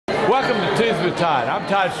Welcome to Tues with Todd. I'm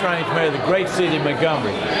Todd Strange, Mayor of the great city of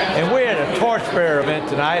Montgomery. And we're at a Torchbearer event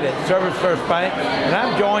tonight at Service First Bank. And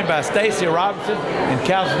I'm joined by Stacia Robinson and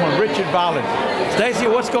Councilman Bollinger. Stacia,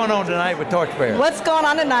 what's going on tonight with Torchbearers? What's going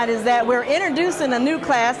on tonight is that we're introducing a new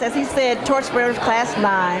class, as he said, Torchbearers Class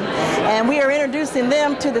 9. And we are introducing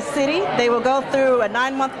them to the city. They will go through a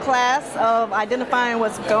 9-month class of identifying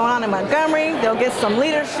what's going on in Montgomery. They'll get some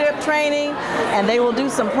leadership training, and they will do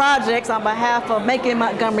some projects on behalf of making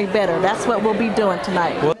Montgomery better. That's what we'll be doing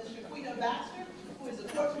tonight.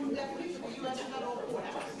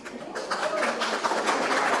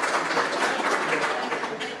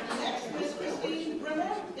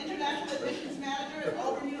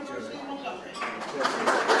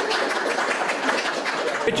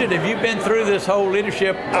 Richard, have you been through this whole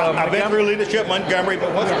leadership? I've been through Leadership Montgomery,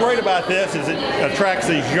 but what's great about this is it attracts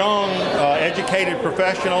these young, educated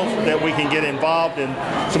professionals that we can get involved in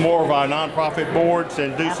some more of our nonprofit boards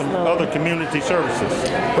and do some other community services.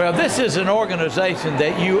 Well, this is an organization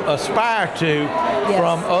that you aspire to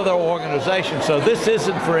from other organizations, so this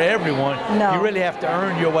isn't for everyone. No. You really have to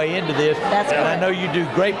earn your way into this. That's and correct. I know you do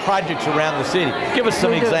great projects around the city. Give us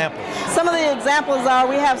some examples. Some of the examples are,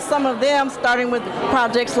 we have some of them starting with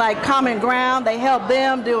projects like Common Ground. They help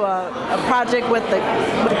them do a project with the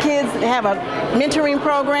kids. They have a mentoring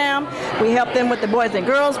program. We help them with the Boys and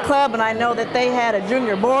Girls Club, and I know that they had a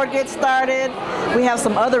junior board get started. We have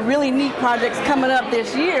some other really neat projects coming up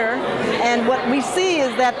this year, and what we see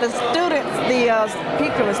is that the students, the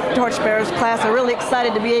people in the Torchbearers class are really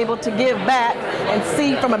excited to be able to give back and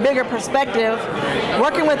see from a bigger perspective,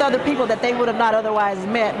 working with other people that they would have not otherwise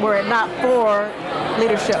met were it not for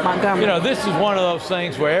Leadership Montgomery. You know, this is one of those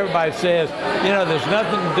things where everybody says, you know, there's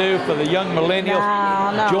nothing to do for the young millennials.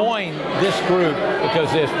 No. Join this group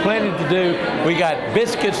because there's plenty to do. We got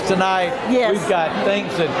biscuits tonight. Yes. We've got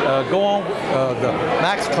things that go on, the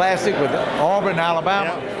Max Classic with Auburn,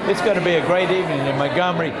 Alabama. Yeah. It's going to be a great evening in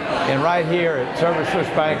Montgomery and right here at Service First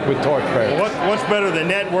Bank with Torchbearers. What's better than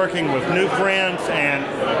networking with new friends and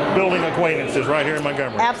building acquaintances right here in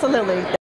Montgomery? Absolutely.